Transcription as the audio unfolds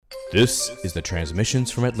This is the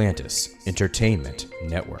Transmissions from Atlantis Entertainment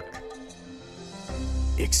Network.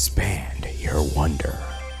 Expand your wonder.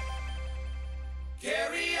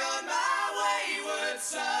 Carry on my wayward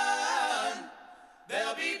son.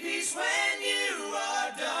 There'll be peace when you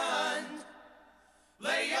are done.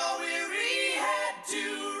 Lay your weary head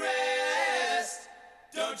to rest.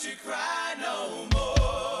 Don't you cry no more.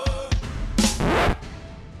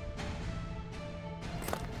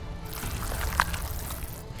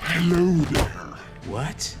 Hello there.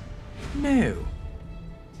 What? No.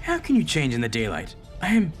 How can you change in the daylight?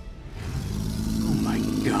 Oh my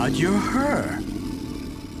god, you're her.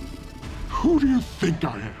 Who do you think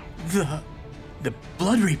I am? The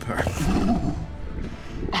Blood Reaper. Ooh,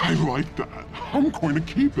 I like that. I'm going to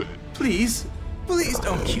keep it. Please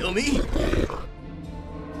don't kill me.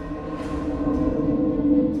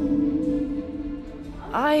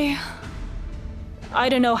 I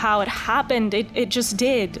don't know how it happened. It just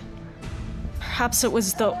did. Perhaps it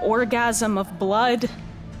was the orgasm of blood.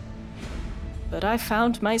 But I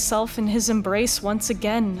found myself in his embrace once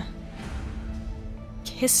again.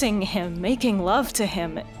 Kissing him, making love to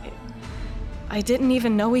him. I didn't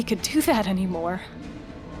even know he could do that anymore.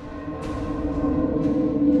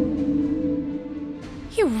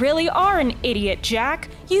 You really are an idiot, Jack.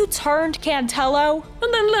 You turned Cantello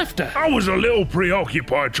and then left her. I was a little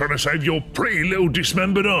preoccupied trying to save your pretty little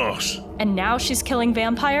dismembered ass. And now she's killing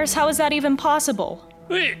vampires? How is that even possible?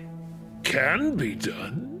 It can be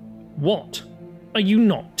done. What are you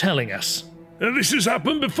not telling us? And this has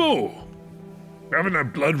happened before. I haven't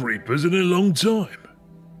had Blood Reapers in a long time.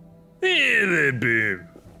 Yeah, they've been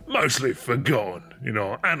mostly forgotten in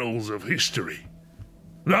our annals of history.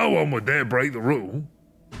 No one would dare break the rule.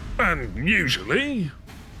 And usually,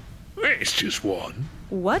 it's just one.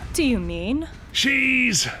 What do you mean?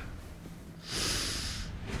 She's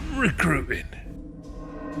recruiting.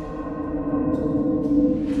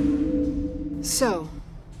 So,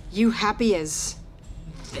 you happy as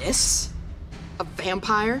this? A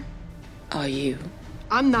vampire? Are you?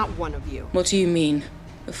 I'm not one of you. What do you mean?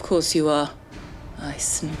 Of course you are. I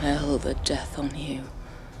smell the death on you.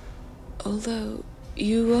 Although,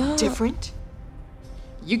 you are... Different?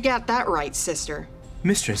 You got that right, sister.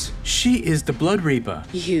 Mistress, she is the Blood Reaper.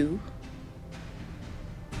 You?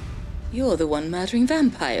 You're the one murdering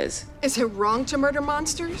vampires. Is it wrong to murder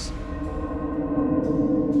monsters?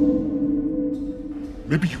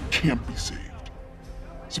 Maybe you can't be saved.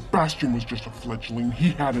 Sebastian was just a fledgling.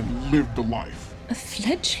 He hadn't lived a life. A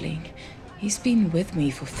fledgling? He's been with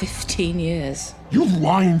me for 15 years. You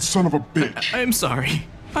lying son of a bitch. I'm sorry.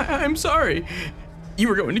 I'm sorry. You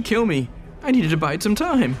were going to kill me. I needed to bide some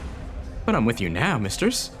time. But I'm with you now,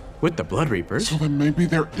 mistress. With the Blood Reapers. So then maybe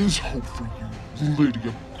there is hope for you,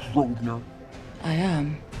 Lydia Grosvenor. I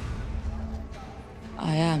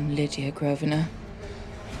am Lydia Grosvenor.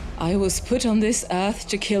 I was put on this earth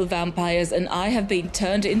to kill vampires, and I have been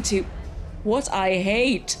turned into what I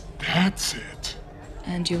hate. That's it.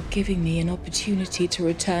 And you're giving me an opportunity to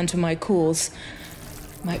return to my cause,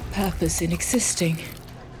 my purpose in existing.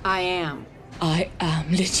 I am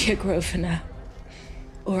Lydia Grosvenor.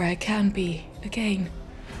 Or I can be again.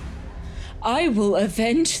 I will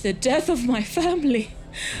avenge the death of my family,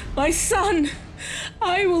 my son.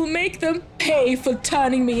 I will make them pay for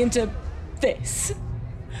turning me into this.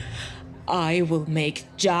 I will make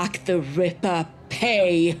Jack the Ripper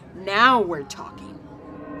pay. Now we're talking.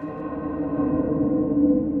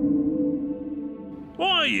 Why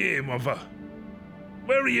are you here, mother?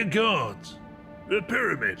 Where are your guards? The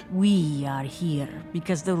pyramid. We are here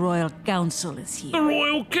because the Royal Council is here. The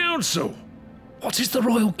Royal Council? What is the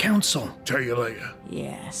Royal Council? Tell you later.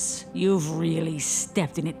 Yes, you've really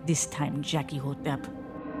stepped in it this time, Jackie Hotep.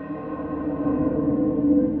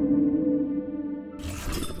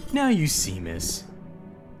 Now you see, miss.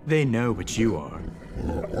 They know what you are.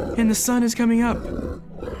 And the sun is coming up.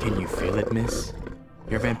 Can you feel it, miss?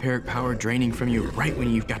 Your vampiric power draining from you right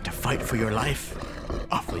when you've got to fight for your life.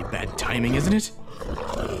 Awfully bad timing, isn't it?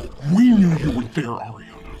 We knew you were there,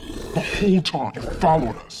 Arianna. The whole time you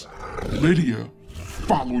followed us. Lydia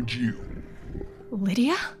followed you.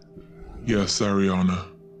 Lydia? Yes, Arianna.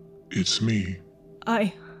 It's me.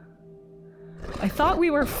 I thought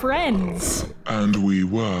we were friends. And we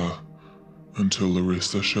were, until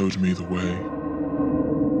LaRissa showed me the way.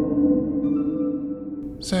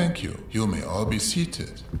 Thank you. You may all be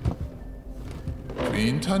seated.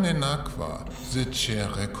 Queen Tanenakwa, the chair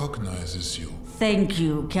recognizes you. Thank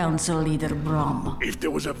you, Council Leader Brom. If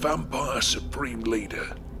there was a vampire supreme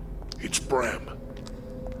leader, it's Bram.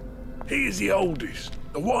 He is the oldest,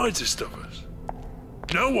 the wisest of us.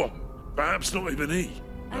 No one, perhaps not even he,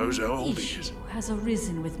 knows how old he is. has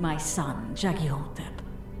arisen with my son, Jackie Hotep.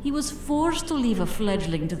 He was forced to leave a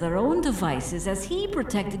fledgling to their own devices as he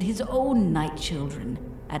protected his own night children,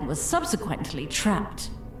 and was subsequently trapped.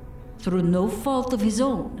 Through no fault of his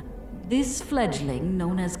own, this fledgling,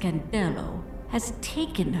 known as Cantello, has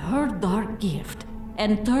taken her dark gift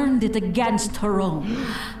and turned it against her own.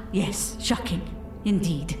 Yes, shocking,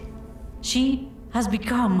 indeed. She has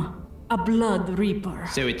become a Blood Reaper.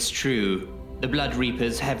 So it's true. The Blood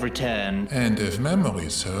Reapers have returned. And if memory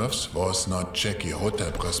serves, was not Jackie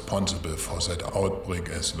Hotep responsible for that outbreak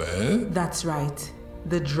as well? That's right.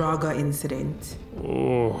 The Draga incident.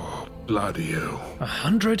 Oh, bloody hell.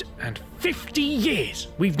 150 years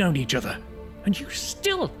we've known each other, and you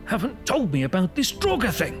still haven't told me about this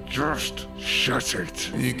Draga thing. Just shut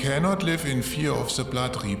it. We cannot live in fear of the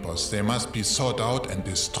Blood Reapers. They must be sought out and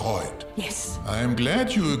destroyed. Yes. I am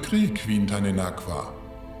glad you agree, Queen Tanenakwa.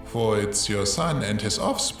 For it's your son and his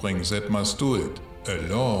offspring that must do it.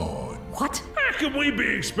 Alone. What? How can we be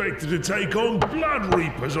expected to take on Blood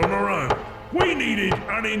Reapers on our own? We needed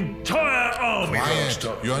an entire army last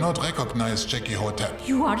Quiet! time. You are not recognized, Jackie Hotep.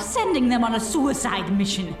 You are sending them on a suicide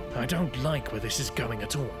mission. I don't like where this is going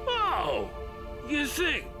at all. Oh, you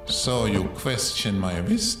think? So you question my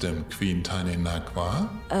wisdom, Queen Tanenakwa?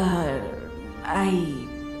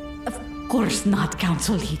 Of course not,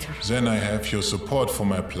 Council Leader. Then I have your support for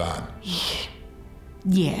my plan.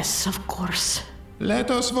 Yes, of course.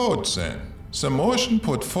 Let us vote then. The motion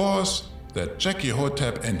put forth that Jackie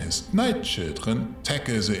Hotep and his night children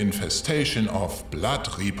tackle the infestation of Blood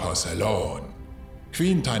Reapers alone.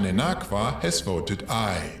 Queen Tanenakwa has voted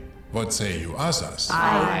aye. What say you others?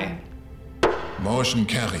 Aye. Motion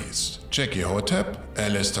carries. Jackie Hotep,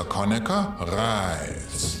 Allister Connacher,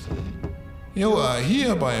 rise. You are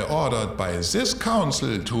hereby ordered by this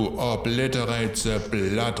council to obliterate the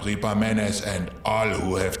Blood Reaper menace and all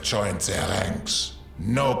who have joined their ranks.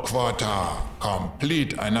 No quarter.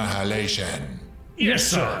 Complete annihilation. Yes,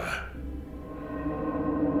 sir.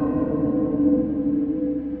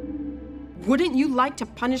 Wouldn't you like to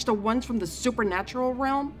punish the ones from the supernatural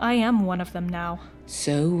realm? I am one of them now.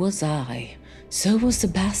 So was I. So was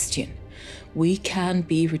Sebastian. We can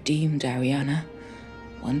be redeemed, Arianna.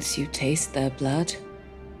 Once you taste their blood,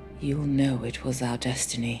 you'll know it was our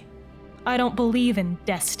destiny. I don't believe in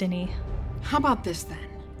destiny. How about this then?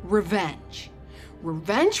 Revenge.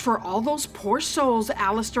 Revenge for all those poor souls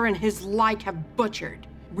Allister and his like have butchered.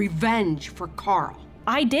 Revenge for Carl.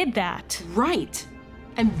 I did that. Right.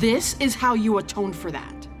 And this is how you atone for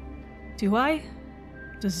that. Do I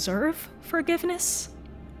deserve forgiveness?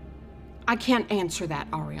 I can't answer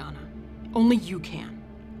that, Arianna. Only you can.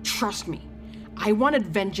 Trust me. I wanted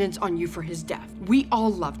vengeance on you for his death. We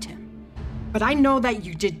all loved him. But I know that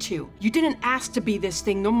you did too. You didn't ask to be this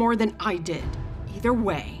thing no more than I did. Either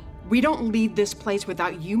way, we don't leave this place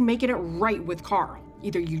without you making it right with Carl.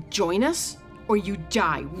 Either you join us or you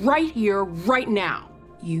die right here, right now.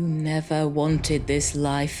 You never wanted this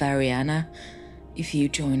life, Arianna. If you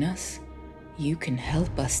join us, you can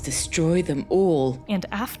help us destroy them all. And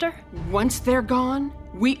after? Once they're gone,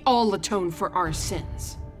 we all atone for our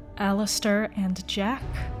sins. Allister and Jack?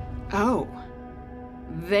 Oh.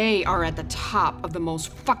 They are at the top of the most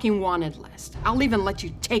fucking wanted list. I'll even let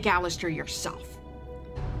you take Allister yourself.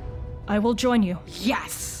 I will join you.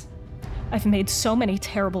 Yes! I've made so many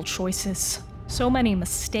terrible choices, so many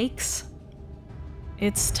mistakes.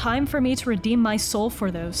 It's time for me to redeem my soul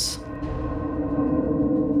for those.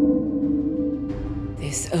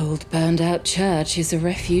 This old burned-out church is a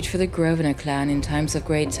refuge for the Grosvenor clan in times of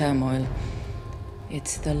great turmoil.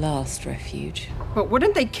 It's the last refuge. But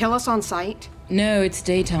wouldn't they kill us on sight? No, it's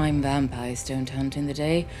daytime. Vampires don't hunt in the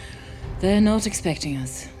day. They're not expecting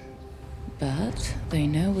us. But they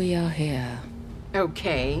know we are here.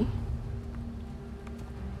 Okay.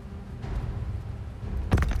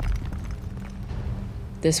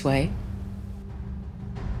 This way.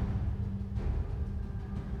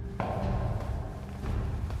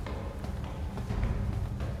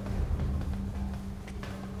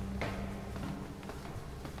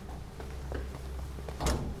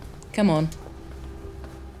 Come on.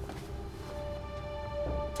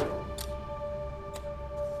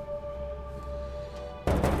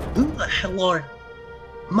 Who the hell are...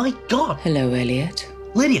 My God! Hello, Elliot.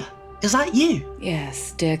 Lydia, is that you?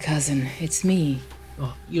 Yes, dear cousin, it's me.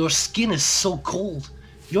 Oh, your skin is so cold.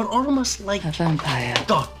 You're almost like... A vampire.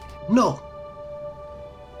 God, no!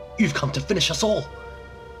 You've come to finish us all.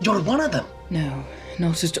 You're one of them. No,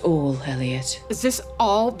 not at all, Elliot. Is this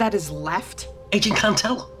all that is left? Agent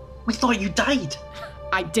Cantello, we thought you died.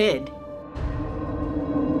 I did.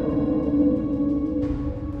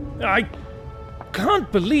 I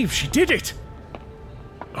can't believe she did it.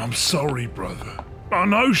 I'm sorry, brother. I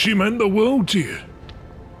know she meant the world to you.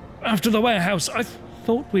 After the warehouse, I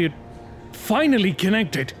thought we had finally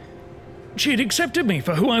connected. She had accepted me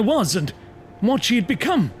for who I was and what she had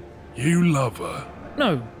become. You love her?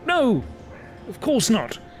 No, of course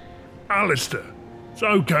not. Allister, it's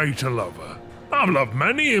okay to love her. I've loved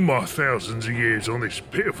many in my thousands of years on this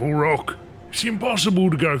pitiful rock. It's impossible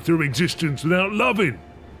to go through existence without loving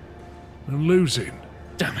and losing.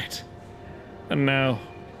 Damn it. And now,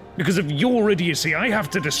 because of your idiocy, I have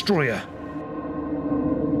to destroy her.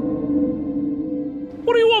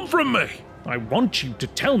 What do you want from me? I want you to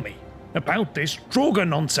tell me about this Draugr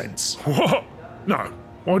nonsense. What? No.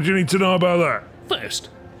 Why do you need to know about that? First,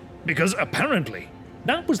 because apparently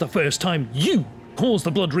that was the first time you caused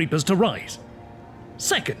the Blood Reapers to rise.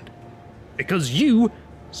 Second, because you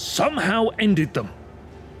somehow ended them.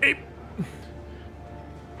 It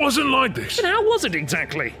wasn't like this. And how was it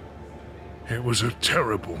exactly? It was a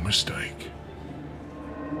terrible mistake.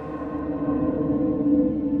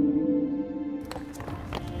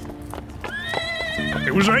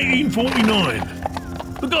 It was 1849,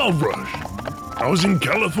 the gold rush. I was in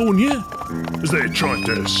California as they tried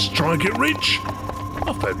to strike it rich.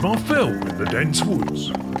 I fed my fill in the dense woods,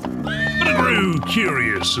 but I grew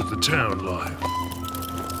curious of the town life.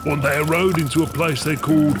 One day I rode into a place they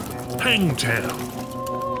called Hangtown.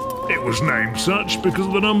 It was named such because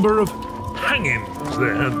of the number of hangings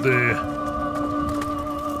they had there.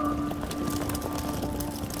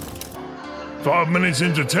 5 minutes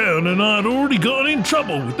into town and I'd already gotten in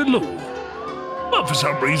trouble with the law. But for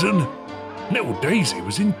some reason, little Daisy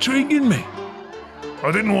was intriguing me.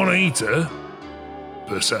 I didn't want to eat her,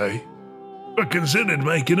 per se, but considered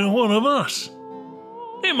making her one of us.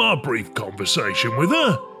 In my brief conversation with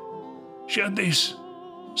her, she had this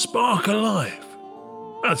spark of life.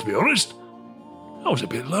 And to be honest, I was a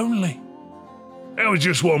bit lonely. There was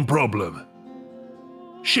just one problem.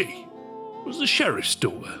 She was the sheriff's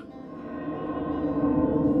daughter.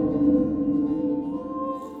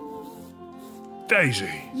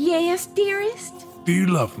 Daisy. Yes, dearest? Do you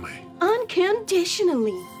love me?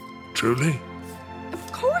 Unconditionally. Truly?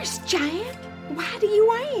 Of course, Jack. Why do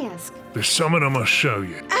you ask? There's something I must show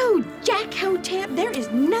you. Oh, Jack Hotep, there is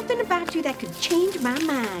nothing about you that could change my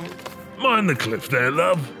mind. Mind the cliff there,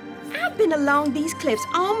 love. I've been along these cliffs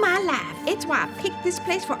all my life. It's why I picked this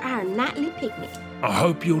place for our nightly picnic. I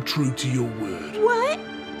hope you're true to your word. What?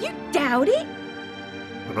 You doubt it?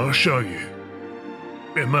 When I show you,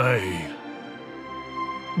 it may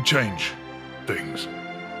change things.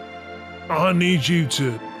 I need you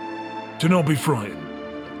to not be frightened.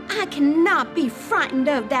 I cannot be frightened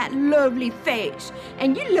of that lovely face.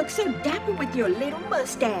 And you look so dapper with your little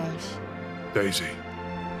mustache. Daisy,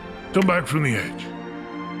 come back from the edge.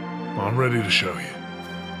 I'm ready to show you.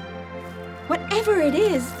 Whatever it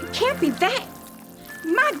is, it can't be that.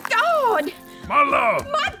 My God! My love!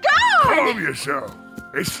 My God! Calm yourself.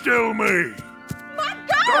 It's still me. My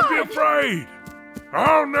God! Don't be afraid.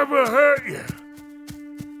 I'll never hurt you.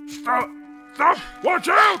 Stop! Stop! Watch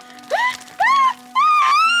out!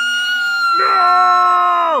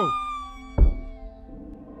 No!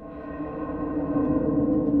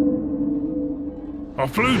 I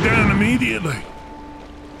flew down immediately,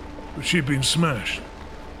 but she'd been smashed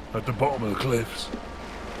at the bottom of the cliffs.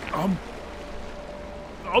 I'm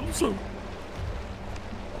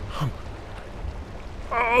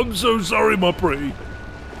so sorry, my pretty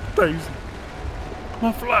Daisy.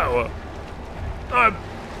 My flower.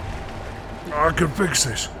 I could fix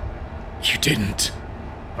this. You didn't.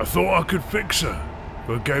 I thought I could fix her,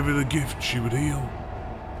 but gave her the gift she would heal.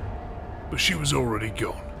 But she was already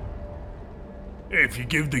gone. If you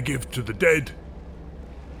give the gift to the dead,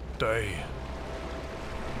 they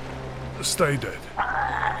stay dead.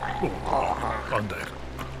 Oh, I'm dead.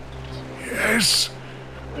 Yes!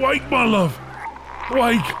 Wake, my love!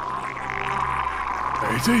 Wake!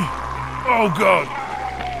 Daisy? Oh, God!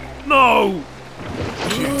 No!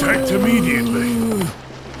 She attacked immediately.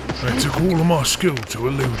 I took all of my skill to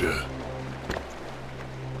elude her.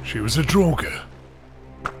 She was a Draugr,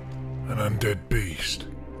 an undead beast.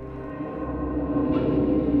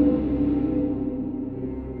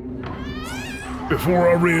 Before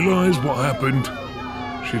I realised what happened,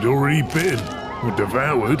 she'd already bitten or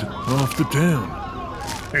devoured half the town,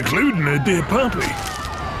 including her dear puppy.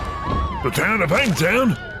 The town of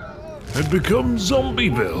Hangtown had become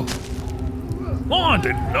Zombieville. What I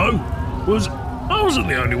didn't know was I wasn't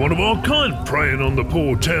the only one of our kind preying on the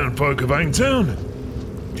poor townfolk of Hangtown.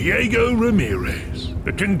 Diego Ramirez,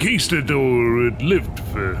 a conquistador who had lived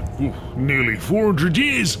for nearly 400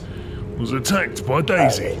 years, was attacked by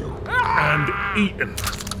Daisy and eaten.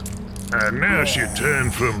 And now she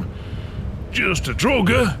turned from just a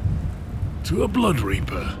droger to a blood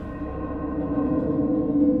reaper.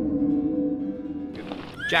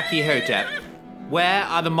 Jackie Hotep, where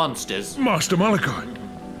are the monsters? Master Malachi,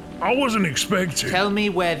 I wasn't expecting... Tell me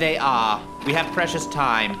where they are. We have precious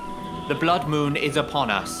time. The blood moon is upon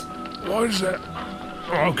us. Why is that?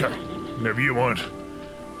 Okay, never you mind.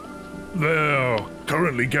 They're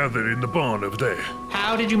currently gathered in the barn over there.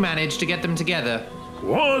 How did you manage to get them together?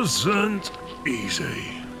 Wasn't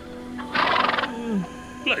easy.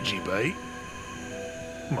 Pledgy bait.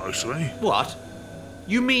 Mostly. What?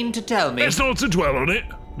 You mean to tell me? It's not to dwell on it,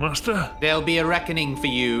 Master. There'll be a reckoning for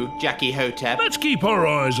you, Jackie Hotep. Let's keep our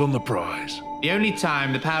eyes on the prize. The only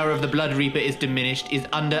time the power of the Blood Reaper is diminished is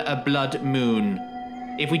under a blood moon.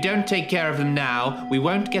 If we don't take care of them now, we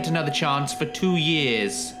won't get another chance for 2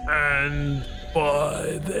 years. And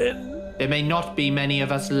by then? There may not be many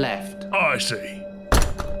of us left. I see.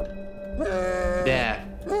 There.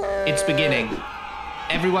 It's beginning.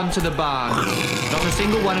 Everyone to the barn. Not a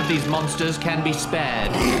single one of these monsters can be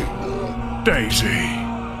spared. Daisy,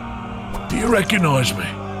 do you recognize me?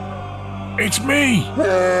 It's me!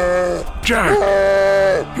 Jack!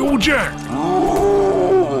 You're Jack!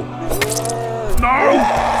 No!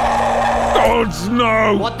 Gods,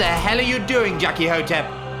 no! What the hell are you doing, Jackie Hotep?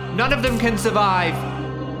 None of them can survive.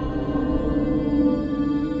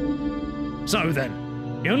 So then,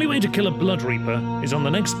 the only way to kill a blood reaper is on the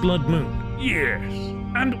next blood moon. Yes.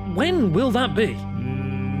 And when will that be?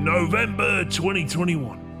 November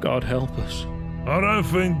 2021. God help us. I don't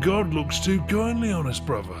think God looks too kindly on us,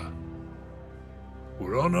 brother.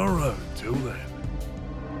 We're on our own till then.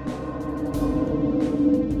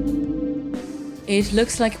 It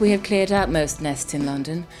looks like we have cleared out most nests in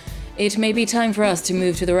London. It may be time for us to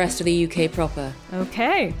move to the rest of the UK proper.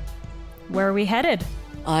 Okay. Where are we headed?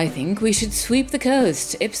 I think we should sweep the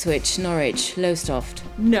coast. Ipswich, Norwich, Lowestoft.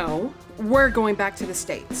 No, we're going back to the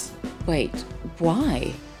States. Wait,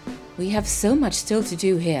 why? We have so much still to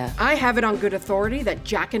do here. I have it on good authority that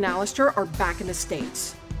Jack and Allister are back in the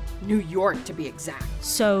States. New York, to be exact.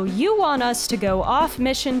 So you want us to go off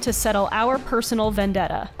mission to settle our personal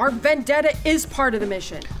vendetta? Our vendetta is part of the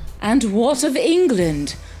mission. And what of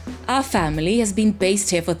England? Our family has been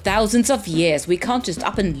based here for thousands of years. We can't just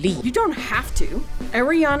up and leave. You don't have to.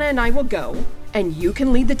 Arianna and I will go, and you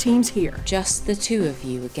can lead the teams here. Just the two of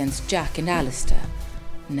you against Jack and Allister.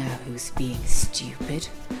 Now who's being stupid?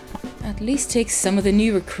 At least take some of the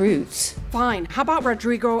new recruits. Fine. How about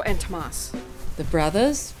Rodrigo and Tomas? The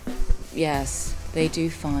brothers? Yes, they do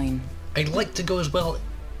fine. I'd like to go as well,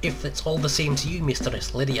 if it's all the same to you,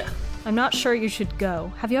 Mistress Lydia. I'm not sure you should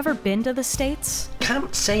go. Have you ever been to the States?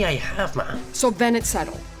 Can't say I have, man. So then it's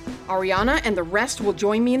settled. Arianna and the rest will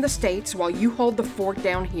join me in the States while you hold the fort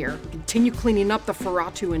down here and continue cleaning up the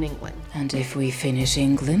Ferratu in England. And if we finish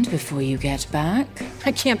England before you get back?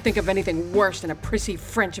 I can't think of anything worse than a prissy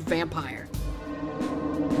French vampire.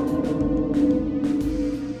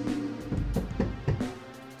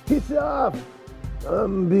 Piss off!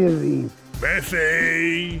 I'm busy.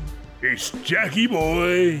 Bethy! It's Jackie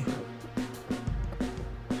boy!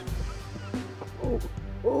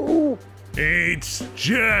 Oh! It's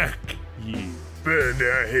Jack, you burned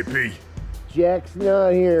out hippie. Jack's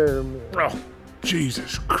not here, man. Oh,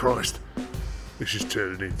 Jesus Christ. This is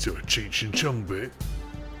turning into a Cheech and Chong bit.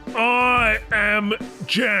 I am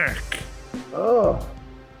Jack. Oh.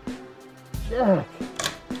 Jack.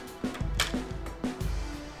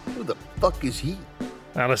 Who the fuck is he?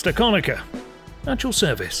 Allister Connacher. At your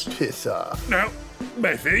service. Piss off. Now,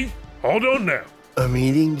 Bethy, hold on now. I'm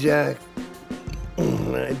eating, Jack.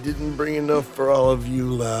 I didn't bring enough for all of you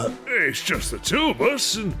lot. It's just the two of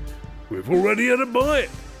us, and we've already had a bite.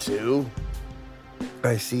 2?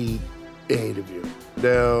 I see 8 of you.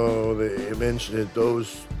 Now, they mentioned that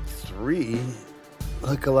those 3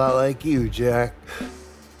 look a lot like you, Jack.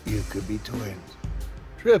 You could be twins.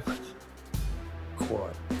 Triplets.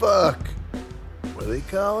 Quad. Fuck. What do they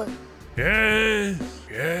call it? Yes.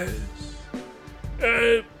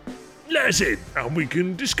 Let's in, and we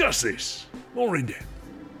can discuss this more in depth.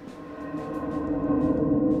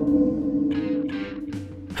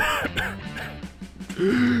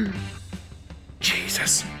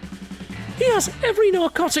 Jesus. He has every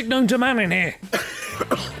narcotic known to man in here.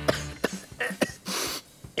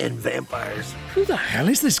 And vampires. Who the hell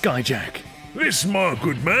is this guy, Jack? This, my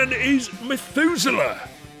good man, is Methuselah,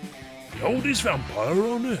 the oldest vampire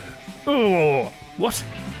on Earth. Oh, what?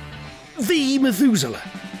 The Methuselah?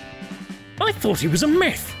 I thought he was a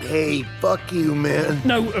myth. Hey, fuck you, man.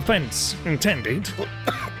 No offense intended.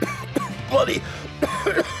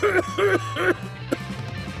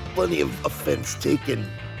 Plenty of offense taken,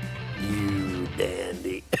 You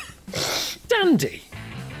dandy. Dandy?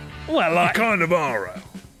 Well, I kind of are.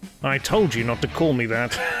 I told you not to call me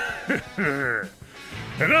that.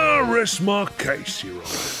 And I'll rest my case, Your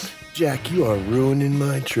Honor. Jack, you are ruining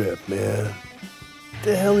my trip, man. What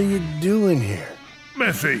the hell are you doing here?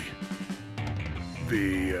 Methy,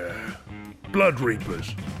 the Blood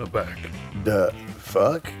Reapers are back. The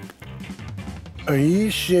fuck? Are you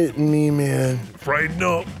shitting me, man? Afraid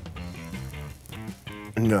not.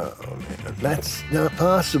 No, man, that's not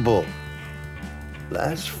possible.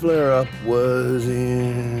 Last flare-up was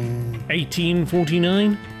in...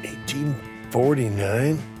 1849?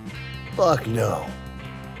 1849? Fuck no.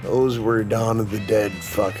 Those were Dawn of the Dead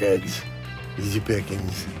fuckheads. Easy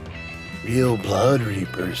pickings. Real Blood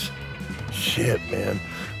Reapers. Shit, man.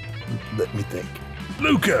 Let me think.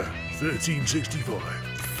 Luca, 1365.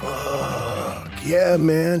 Fuck. Yeah,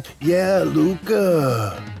 man. Yeah,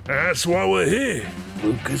 Luca. That's why we're here.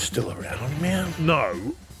 Luca's still around, man?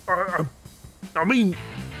 No. I mean,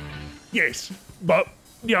 yes, but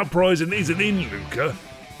the uprising isn't in Luca.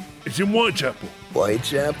 It's in Whitechapel.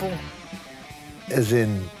 Whitechapel? As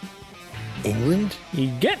in England? He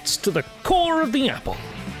gets to the core of the apple.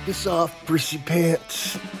 Piss off, prissy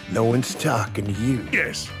pants. No one's talking to you.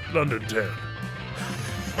 Yes, London town.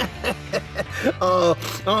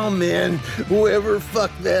 Oh man, whoever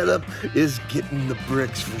fucked that up is getting the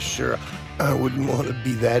bricks for sure. I wouldn't want to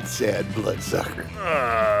be that sad bloodsucker.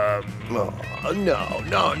 Oh,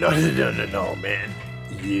 no, man.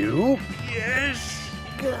 You? Yes.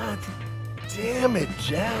 God damn it,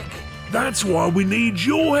 Jack. That's why we need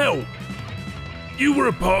your help. You were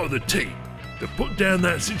a part of the team that put down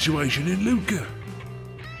that situation in Luca.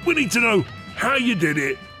 We need to know how you did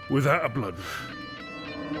it without a blood.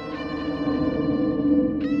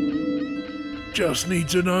 Just need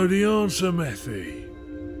to know the answer, Methy.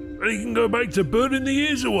 And you can go back to burning the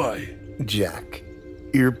years away. Jack,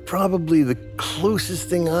 you're probably the closest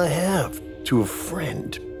thing I have to a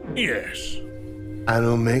friend. Yes. I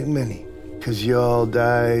don't make many, 'cause y'all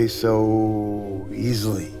die so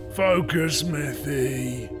easily. Focus,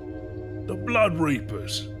 Methy. The Blood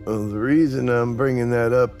Reapers. Well, the reason I'm bringing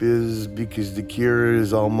that up is because the cure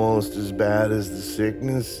is almost as bad as the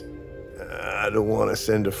sickness. I don't want to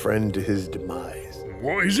send a friend to his demise.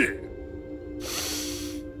 What is it?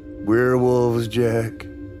 Werewolves, Jack.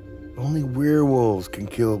 Only werewolves can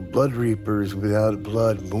kill Blood Reapers without a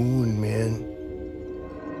blood moon, man.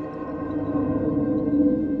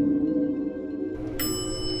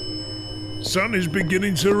 Sun is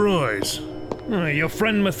beginning to rise. Your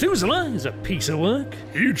friend Methuselah is a piece of work.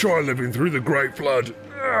 You try living through the Great Flood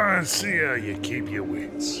and see how you keep your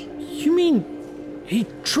wits. You mean he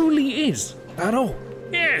truly is that old?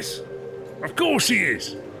 Yes, of course he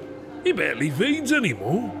is. He barely feeds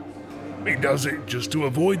anymore. He does it just to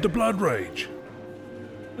avoid the blood rage.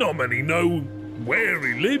 Not many know where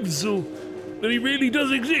he lives or that he really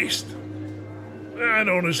does exist. And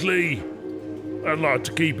honestly, I'd like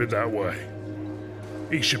to keep it that way.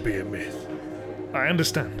 He should be a myth. I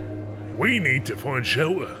understand. We need to find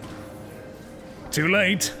shelter. Too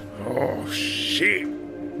late. Oh, shit.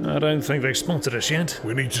 I don't think they've spotted us yet.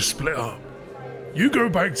 We need to split up. You go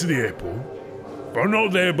back to the airport. If I'm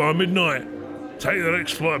not there by midnight, take the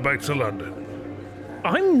next flight back to London.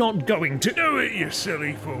 I'm not going to... Do it, you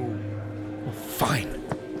silly fool. Fine.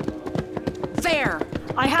 There!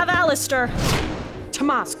 I have Allister.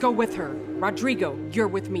 Tomas, go with her. Rodrigo, you're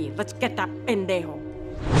with me. Let's get that pendejo.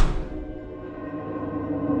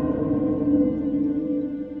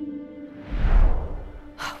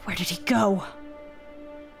 Where did he go?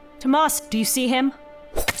 Tomas, do you see him?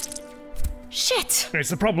 Shit! It's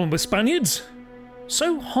the problem with Spaniards.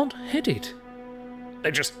 So hot-headed.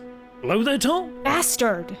 They just blow their top.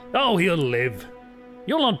 Bastard! Oh, he'll live.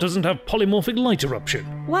 Your lot doesn't have polymorphic light eruption.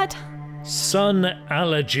 What? Sun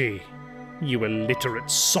allergy. You illiterate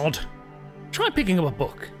sod. Try picking up a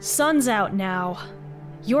book. Sun's out now.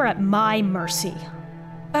 You're at my mercy.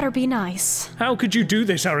 Better be nice. How could you do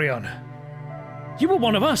this, Arianna? You were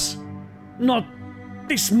one of us, not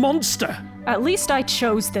this monster. At least I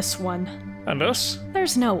chose this one. And us?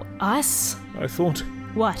 There's no us. I thought...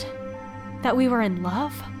 What? That we were in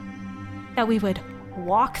love? That we would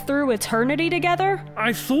walk through eternity together?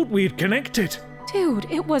 I thought we had connected. Dude,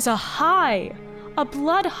 it was a high. A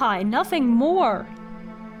blood high, nothing more.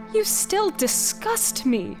 You still disgust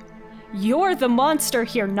me. You're the monster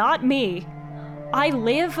here, not me. I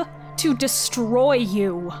live to destroy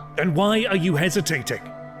you. Then why are you hesitating?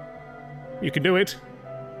 You can do it.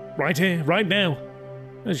 Right here, right now.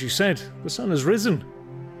 As you said, the sun has risen.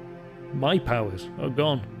 My powers are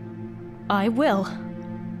gone. I will.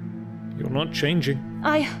 You're not changing.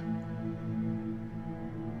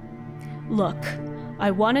 Look, I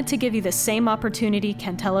wanted to give you the same opportunity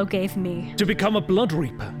Cantello gave me. To become a Blood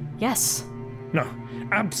Reaper? Yes. No,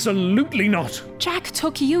 absolutely not. Jack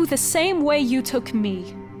took you the same way you took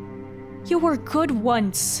me. You were good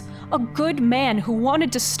once, a good man who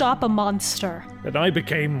wanted to stop a monster. But I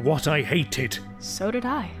became what I hated. So did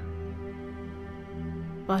I.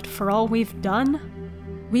 But for all we've done,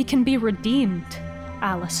 we can be redeemed,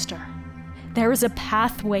 Allister. There is a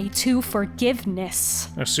pathway to forgiveness.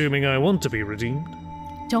 Assuming I want to be redeemed.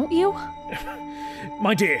 Don't you?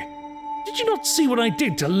 My dear, did you not see what I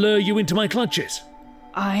did to lure you into my clutches?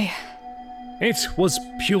 It was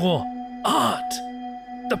pure art.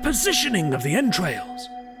 The positioning of the entrails.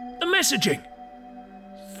 The messaging.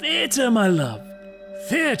 Theatre, my love.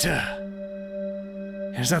 Theatre.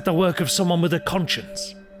 Is that the work of someone with a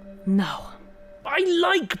conscience? No. I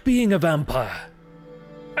like being a vampire.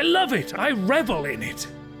 I love it. I revel in it.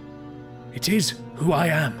 It is who I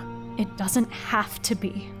am. It doesn't have to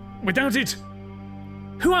be. Without it,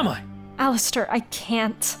 who am I? Allister, I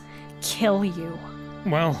can't kill you.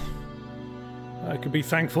 Well, I could be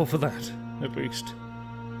thankful for that, at least.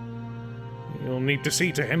 You'll need to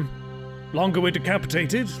see to him. Longer we're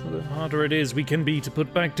decapitated, the harder it is we can be to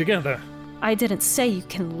put back together. I didn't say you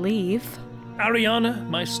can leave. Arianna,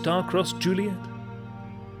 my star-crossed Juliet.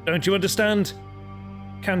 Don't you understand?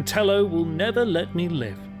 Cantello will never let me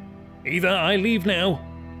live. Either I leave now,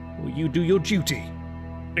 or you do your duty.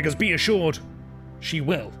 Because be assured, she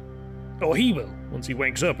will. Or he will, once he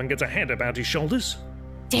wakes up and gets a head about his shoulders.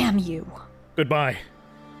 Damn you. Goodbye,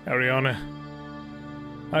 Arianna.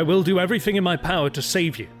 I will do everything in my power to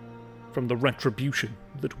save you from the retribution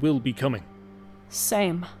that will be coming.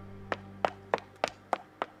 Same.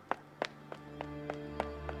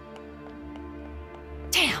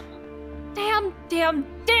 Damn!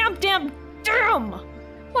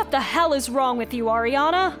 What the hell is wrong with you,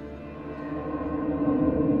 Arianna?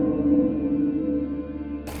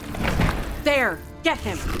 There! Get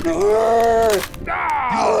him!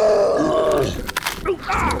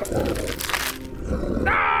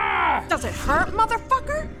 Does it hurt,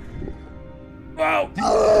 motherfucker? Well,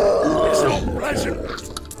 it's not pleasant.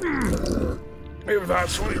 If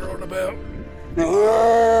that's what you're on about.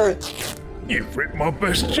 You've ripped my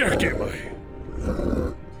best jacket, mate.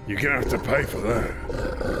 You're gonna have to pay for that.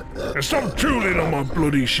 And stop drooling on my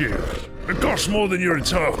bloody shield. It costs more than your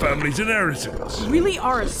entire family's inheritance. You really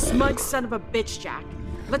are a smug son of a bitch, Jack.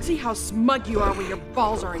 Let's see how smug you are when your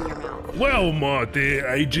balls are in your mouth. Well, my dear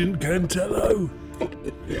Agent Cantello,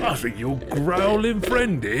 I think your growling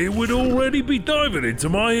friend here would already be diving into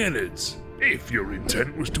my innards, if your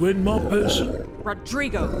intent was to end my person.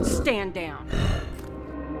 Rodrigo, stand down.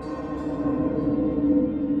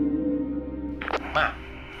 Ma'am,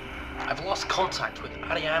 I've lost contact with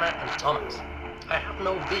Arianna and Thomas. I have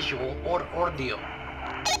no visual or audio.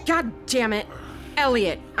 God damn it.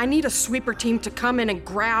 Elliot, I need a sweeper team to come in and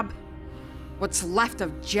grab what's left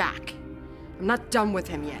of Jack. I'm not done with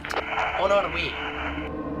him yet. Or are we?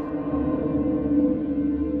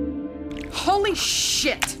 Holy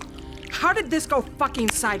shit! How did this go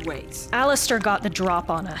fucking sideways? Allister got the drop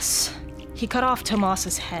on us. He cut off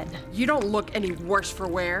Tomas's head. You don't look any worse for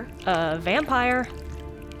wear. A vampire.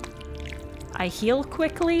 I heal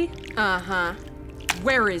quickly. Uh-huh.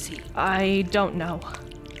 Where is he? I don't know.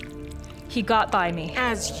 He got by me.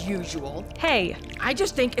 As usual. Hey. I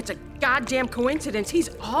just think it's a goddamn coincidence he's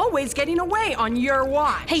always getting away on your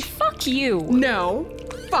watch. Hey, fuck you. No,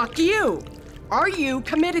 fuck you. Are you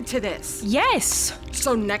committed to this? Yes.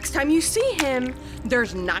 So next time you see him,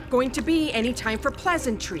 there's not going to be any time for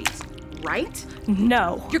pleasantries, right?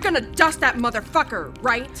 No. You're gonna dust that motherfucker,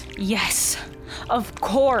 right? Yes, of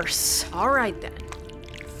course. All right then.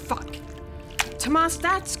 Fuck. Tomas,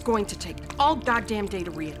 that's going to take all goddamn day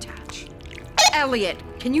to reattach. Elliot,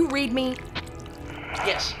 can you read me?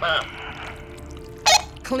 Yes, ma'am.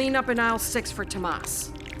 Clean up in aisle 6 for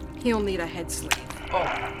Tomas. He'll need a head sleeve.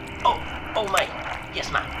 Oh, mate. Yes,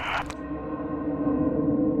 ma'am.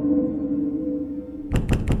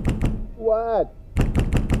 What?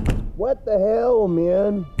 What the hell,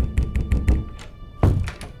 man?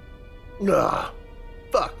 Ah,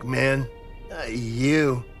 fuck, man.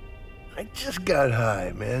 You. I just got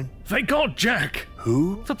high, man. They got Jack.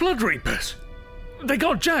 Who? The Blood Reapers. They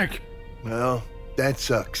got Jack. Well, that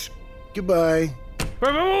sucks. Goodbye.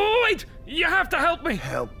 Wait! You have to help me.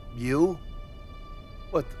 Help you?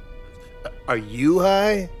 What? Are you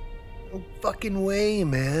high? No fucking way,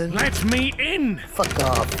 man. Let me in. Fuck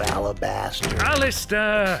off, alabaster.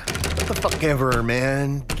 Allister. What the fuck ever,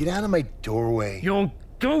 man. Get out of my doorway. You're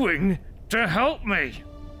going to help me.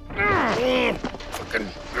 Fucking.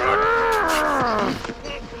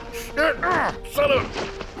 Son of...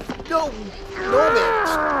 No,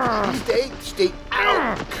 man. Stay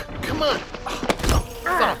out. Come on.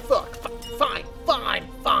 Fuck. Fine.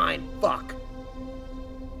 Fuck.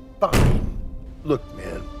 Fine. Look,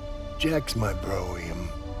 man. Jack's my bro,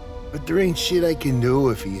 but there ain't shit I can do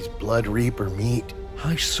if he's Blood Reaper meat.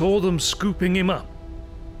 I saw them scooping him up.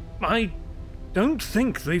 I don't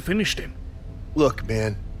think they finished him. Look,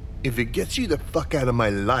 man. If it gets you the fuck out of my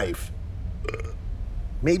life,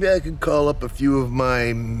 maybe I could call up a few of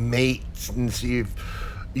my mates and see if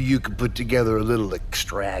you could put together a little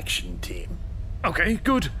extraction team. Okay,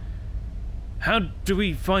 good. How do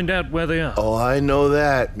we find out where they are? Oh, I know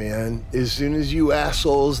that, man. As soon as you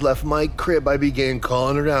assholes left my crib, I began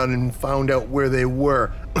calling around and found out where they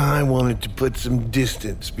were. I wanted to put some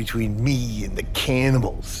distance between me and the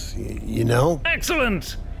cannibals, you know?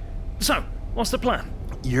 Excellent! So, what's the plan?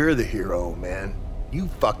 You're the hero, man. You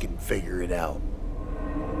fucking figure it out.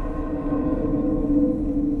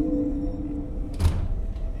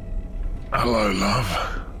 Hello, love.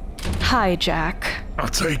 Hi, Jack. I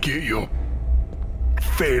take it your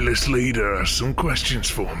fearless leader has some questions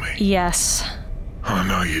for me. Yes. I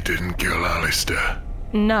know you didn't kill Allister.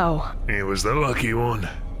 No. He was the lucky one.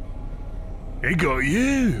 He got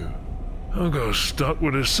you. I got stuck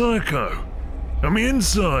with a psycho. And my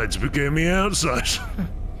insides became my outsides.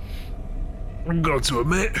 I've got to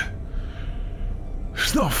admit,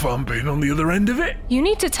 it's not fun being on the other end of it. You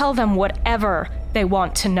need to tell them whatever they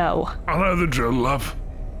want to know. I know the drill, love.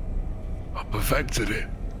 I perfected it.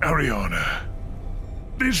 Arianna,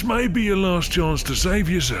 this may be your last chance to save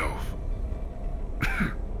yourself.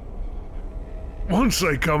 Once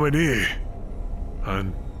they come in here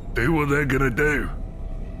and do what they're gonna do,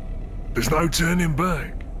 there's no turning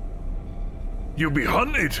back. You'll be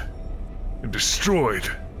hunted and destroyed.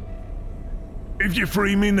 If you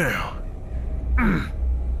free me now,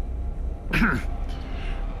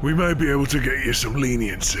 we may be able to get you some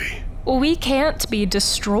leniency. We can't be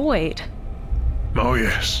destroyed. Oh,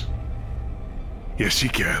 yes. Yes, you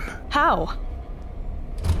can. How?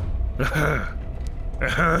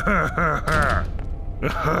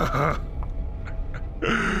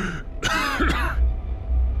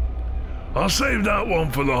 I'll save that one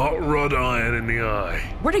for the hot rod iron in the eye.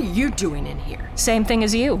 What are you doing in here? Same thing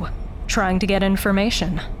as you. Trying to get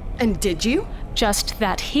information. And did you? Just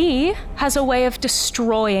that he has a way of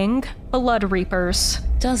destroying Blood Reapers.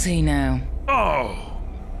 Does he now? Oh,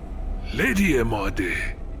 Lydia, my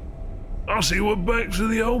dear. I see we're back to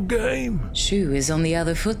the old game. Shoe is on the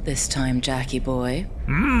other foot this time, Jackie boy.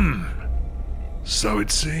 So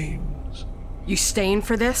it seems. You staying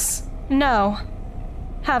for this? No.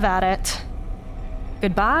 Have at it.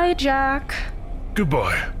 Goodbye, Jack.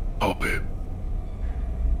 Goodbye, Hoppet.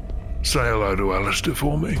 Say hello to Allister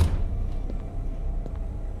for me.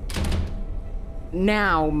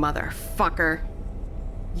 Now, motherfucker.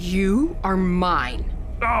 You are mine.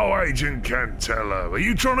 Oh, Agent Cantello, are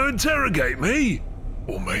you trying to interrogate me?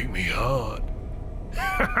 Or make me hard?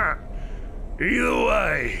 Either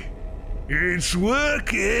way, it's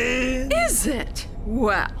working. Is it?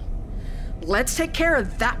 Well, let's take care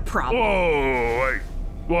of that problem. Oh, wait.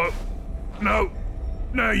 What?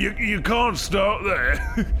 No, you can't start there.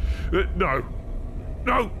 No.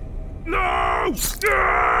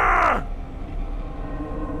 Ah!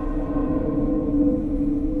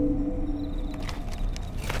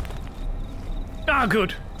 Ah,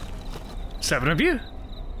 good. 7 of you?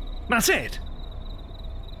 That's it?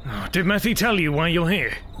 Oh, did Matthew tell you why you're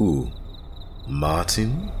here? Who?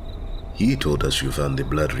 Martin? He told us you found the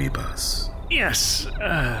Blood Reapers. Yes,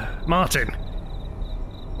 Martin.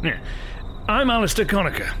 Yeah. I'm Allister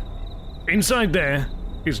Connacher. Inside there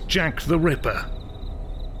is Jack the Ripper.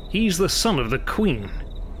 He's the son of the Queen,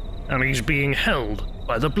 and he's being held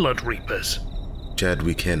by the Blood Reapers.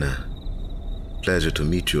 Chadwick Henna. Pleasure to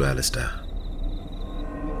meet you, Allister.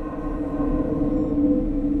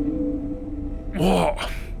 What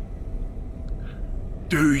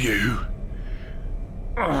do you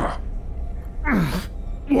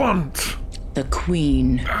want? The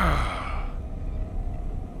Queen.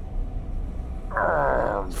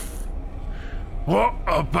 What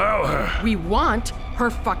about her? We want her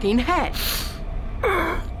fucking head.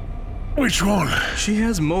 Which one? She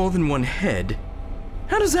has more than one head.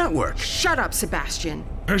 How does that work? Shut up, Sebastian.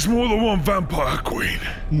 There's more than one vampire queen.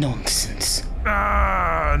 Nonsense.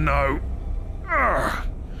 No.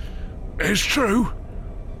 It's true.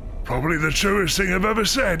 Probably the truest thing I've ever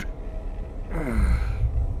said.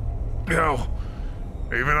 Hell,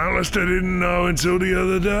 even Allister didn't know until the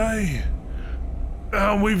other day.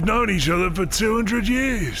 And we've known each other for 200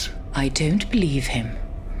 years. I don't believe him.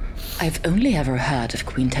 I've only ever heard of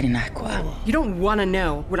Queen Taninaqua. You don't want to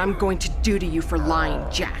know what I'm going to do to you for lying,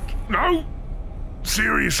 Jack. No!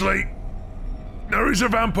 Seriously? There is a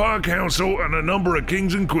vampire council and a number of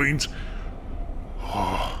kings and queens.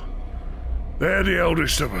 Oh, they're the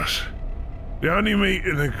eldest of us. They only meet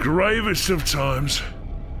in the gravest of times.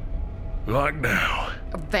 Like now.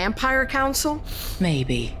 A vampire council?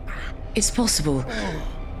 Maybe. It's possible.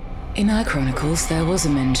 In our chronicles, there was a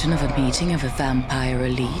mention of a meeting of a vampire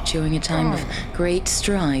elite during a time of great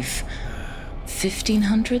strife.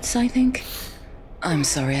 1500s, I think? I'm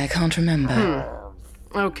sorry, I can't remember.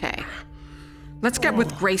 Okay. Let's get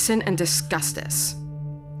with Grayson and discuss this.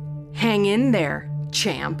 Hang in there,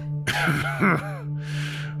 champ.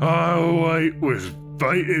 I'll wait with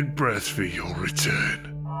bated breath for your return.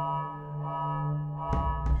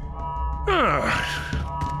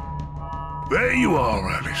 There you are,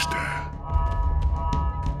 Allister.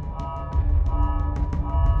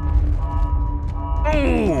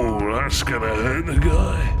 Oh, that's gonna hurt the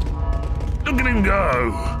guy. Look at him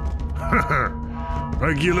go.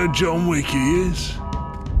 Regular John Wick he is.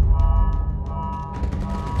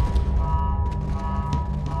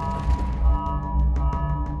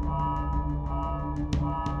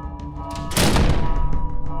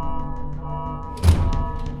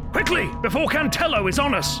 Quickly, before Cantello is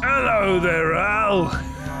on us! Hello there, Al.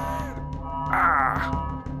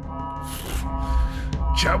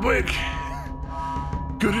 Chadwick,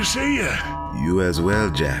 good to see you. You as well,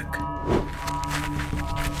 Jack.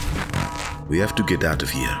 We have to get out of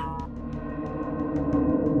here.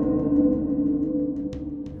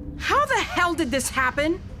 How the hell did this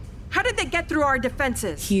happen? How did they get through our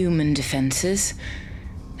defenses? Human defenses.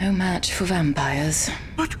 No match for vampires.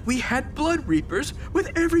 But we had blood reapers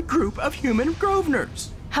with every group of human Grosvenors.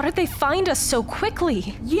 How did they find us so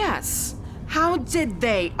quickly? Yes. How did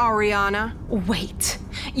they, Arianna? Wait,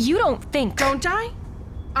 you don't think... Don't I?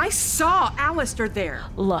 I saw Allister there.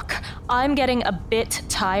 Look, I'm getting a bit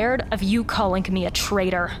tired of you calling me a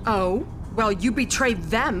traitor. Oh? Well, you betrayed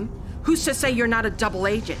them. Who's to say you're not a double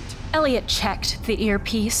agent? Elliot checked the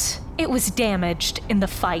earpiece. It was damaged in the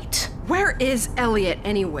fight. Where is Elliot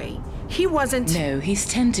anyway? He wasn't... No, he's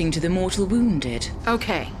tending to the mortal wounded.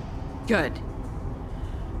 Okay, good.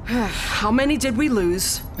 How many did we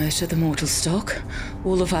lose? Most of the mortal stock.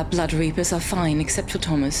 All of our blood reapers are fine except for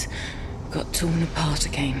Thomas. Got torn apart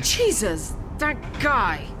again. Jesus, that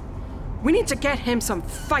guy. We need to get him some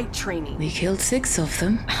fight training. We killed 6 of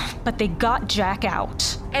them. But they got Jack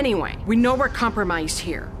out. Anyway, we know we're compromised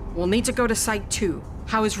here. We'll need to go to Site 2.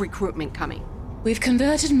 How is recruitment coming? We've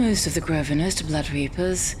converted most of the Grosvenors to blood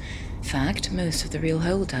reapers. In fact, most of the real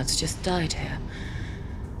holdouts just died here.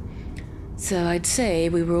 So I'd say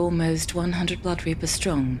we were almost 100 blood reapers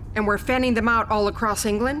strong. And we're fanning them out all across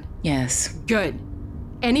England? Yes. Good.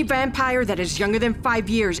 Any vampire that is younger than 5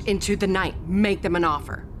 years into the night, make them an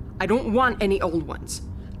offer. I don't want any old ones.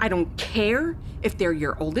 I don't care if they're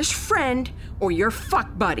your oldest friend or your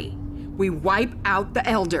fuck buddy. We wipe out the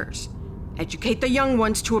elders. Educate the young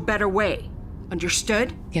ones to a better way.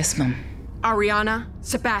 Understood? Yes, Mum. Arianna,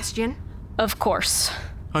 Sebastian? Of course.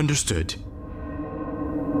 Understood.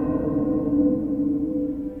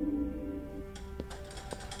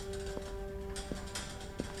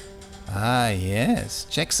 Ah, yes.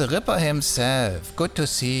 Jack the Ripper himself. Good to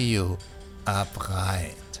see you.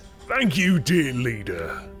 Upright. Thank you, dear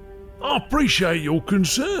leader. I appreciate your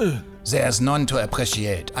concern. There's none to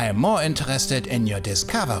appreciate. I am more interested in your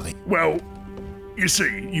discovery. Well, you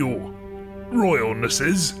see, your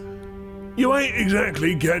royalnesses, you ain't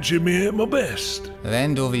exactly catching me at my best.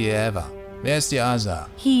 When do we ever? Where's the other?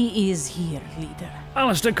 He is here, leader.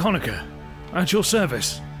 Allister Connacher, at your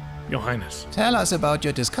service, Your Highness. Tell us about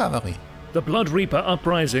your discovery. The Blood Reaper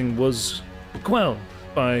uprising was quelled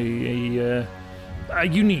by a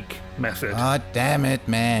unique method. Oh, damn it,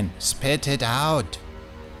 man. Spit it out.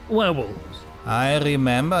 Werewolves. I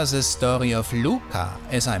remember the story of Luca,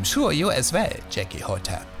 as I'm sure you as well, Jackie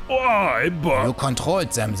Hotep. Why, but... You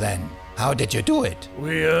controlled them then. How did you do it?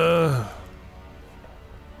 We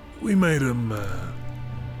made them,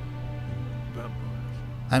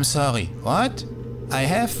 I'm sorry, what? I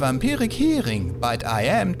have vampiric hearing, but I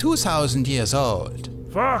am 2,000 years old.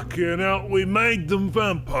 Fucking hell, we made them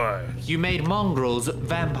vampires. You made mongrels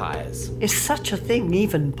vampires. Is such a thing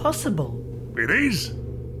even possible? It is,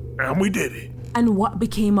 and we did it. And what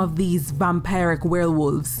became of these vampiric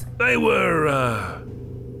werewolves? They were,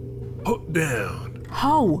 put down.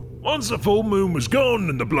 How? Once the full moon was gone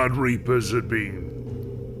and the Blood Reapers had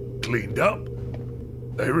been cleaned up,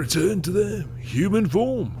 they returned to their human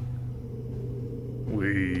form.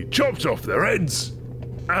 We chopped off their heads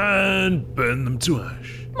and burned them to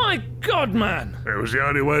ash. My God, man! It was the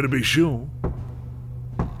only way to be sure.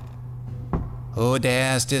 Who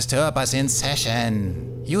dares disturb us in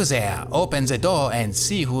session? You there, open the door and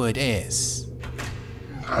see who it is.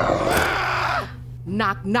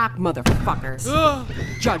 Knock, knock, motherfuckers.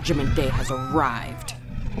 Judgment Day has arrived.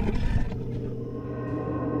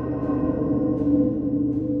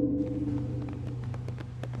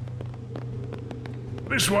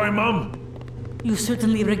 This way, Mum. You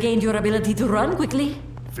certainly regained your ability to run quickly.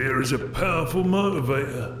 Fear is a powerful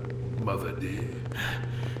motivator, Mother dear.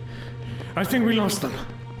 I think we lost them.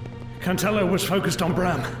 Cantello was focused on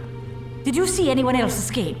Bram. Did you see anyone else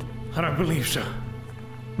escape? I don't believe so.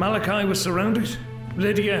 Malachi was surrounded.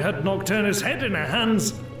 Lydia had Nocturna's head in her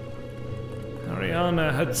hands.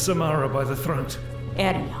 Arianna had Samara by the throat.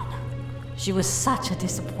 Arianna. She was such a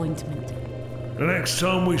disappointment. The next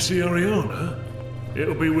time we see Arianna,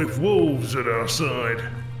 it'll be with wolves at our side.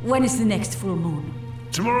 When is the next full moon?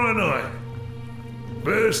 Tomorrow night.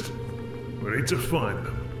 First, we need to find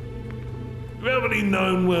them. Do you have any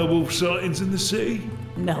known werewolf sightings in the city?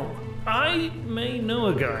 No. I may know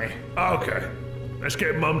a guy. Okay. Let's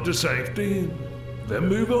get Mum to safety and then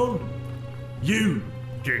move on. You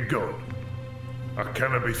get gone. I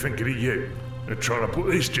cannot be thinking of you and trying to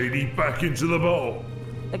put this genie back into the bottle.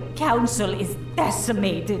 The council is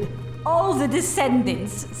decimated. All the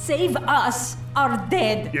descendants, save us, are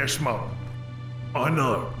dead. Yes, Mum. I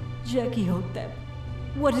know. Jackie Hotep,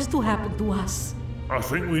 what is to happen to us? I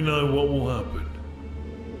think we know what will happen.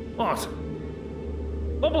 What?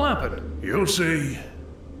 What will happen? You'll see.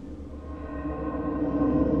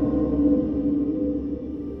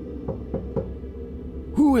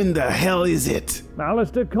 Who in the hell is it?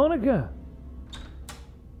 Allister Connacher.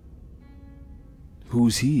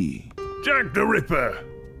 Who's he? Jack the Ripper,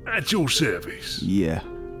 at your service. Yeah,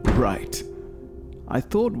 right. I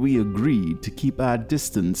thought we agreed to keep our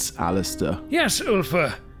distance, Allister. Yes,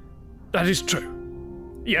 Ulfa. That is true.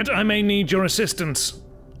 Yet I may need your assistance.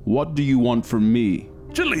 What do you want from me?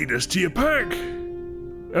 To lead us to your pack.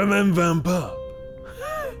 And then vamp up.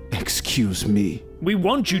 Excuse me. We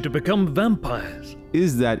want you to become vampires.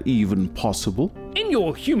 Is that even possible? In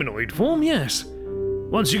your humanoid form, yes.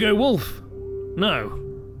 Once you go wolf, no.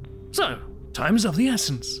 So, time is of the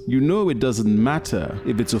essence. You know it doesn't matter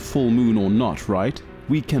if it's a full moon or not, right?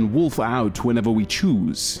 We can wolf out whenever we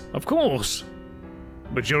choose. Of course.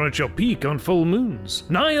 But you're at your peak on full moons,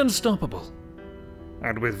 nigh unstoppable.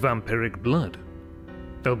 And with vampiric blood,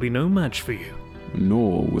 there'll be no match for you.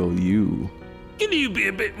 Nor will you. Can you be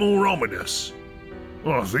a bit more ominous?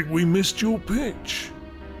 I think we missed your pitch.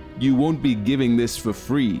 You won't be giving this for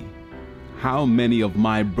free. How many of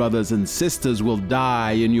my brothers and sisters will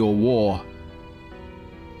die in your war?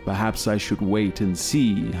 Perhaps I should wait and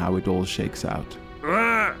see how it all shakes out.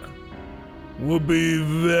 That would be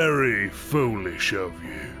very foolish of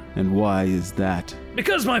you. And why is that?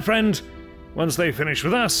 Because, my friend, once they finish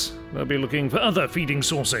with us, they'll be looking for other feeding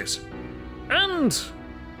sources. And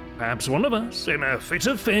perhaps one of us, in a fit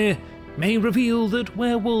of fear, may reveal that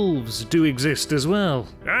werewolves do exist as well.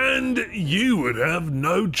 And you would have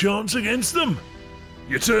no chance against them.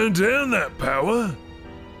 You turned down that power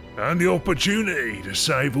and the opportunity to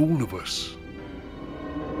save all of us.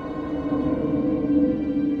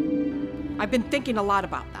 I've been thinking a lot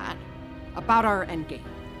about that. About our endgame.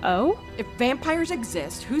 Oh? If vampires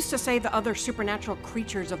exist, who's to say the other supernatural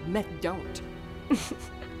creatures of myth don't?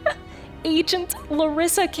 Agent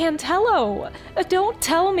LaRissa Cantello! Don't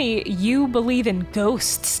tell me you believe in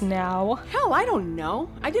ghosts now. Hell, I don't know.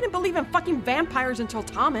 I didn't believe in fucking vampires until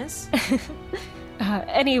Thomas.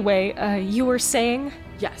 Anyway, you were saying?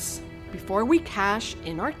 Yes. Before we cash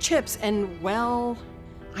in our chips and, well,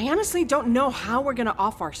 I honestly don't know how we're gonna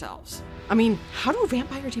off ourselves. I mean, how do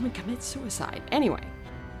vampires even commit suicide? Anyway,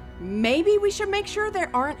 maybe we should make sure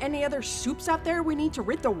there aren't any other soups out there we need to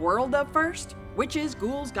rid the world of first? Witches,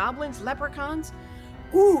 ghouls, goblins, leprechauns?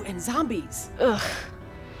 Ooh, and zombies. Ugh.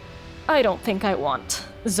 I don't think I want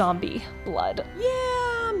zombie blood.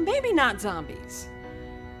 Yeah, maybe not zombies.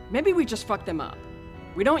 Maybe we just fuck them up.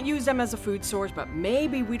 We don't use them as a food source, but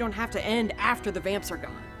maybe we don't have to end after the vamps are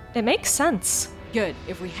gone. It makes sense. Good.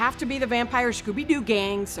 If we have to be the vampire Scooby-Doo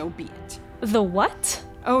gang, so be it. The what?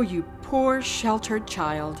 Oh, you poor sheltered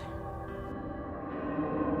child.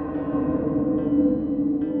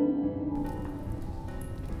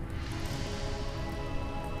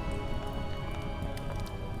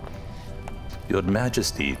 Your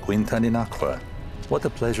Majesty, Quintaninaqua, what a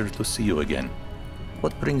pleasure to see you again.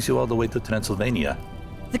 What brings you all the way to Transylvania?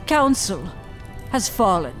 The council has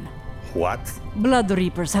fallen. What? Blood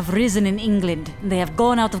Reapers have risen in England, and they have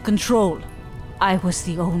gone out of control. I was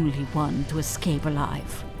the only one to escape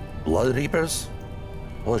alive. Blood Reapers?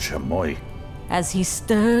 Boże mój. Has he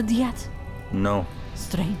stirred yet? No.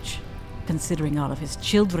 Strange, considering all of his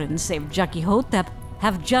children, save Jackie Hotep,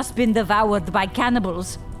 have just been devoured by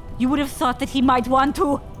cannibals. You would have thought that he might want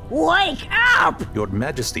to wake up! Your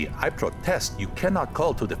Majesty, I protest. You cannot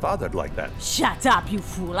call to the father like that. Shut up, you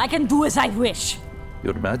fool. I can do as I wish.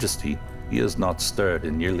 Your Majesty, he has not stirred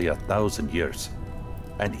in nearly 1,000 years.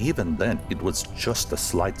 And even then, it was just a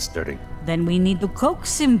slight stirring. Then we need to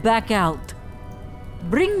coax him back out.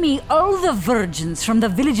 Bring me all the virgins from the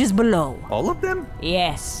villages below. All of them?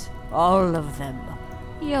 Yes, all of them.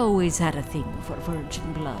 He always had a thing for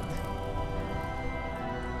virgin blood.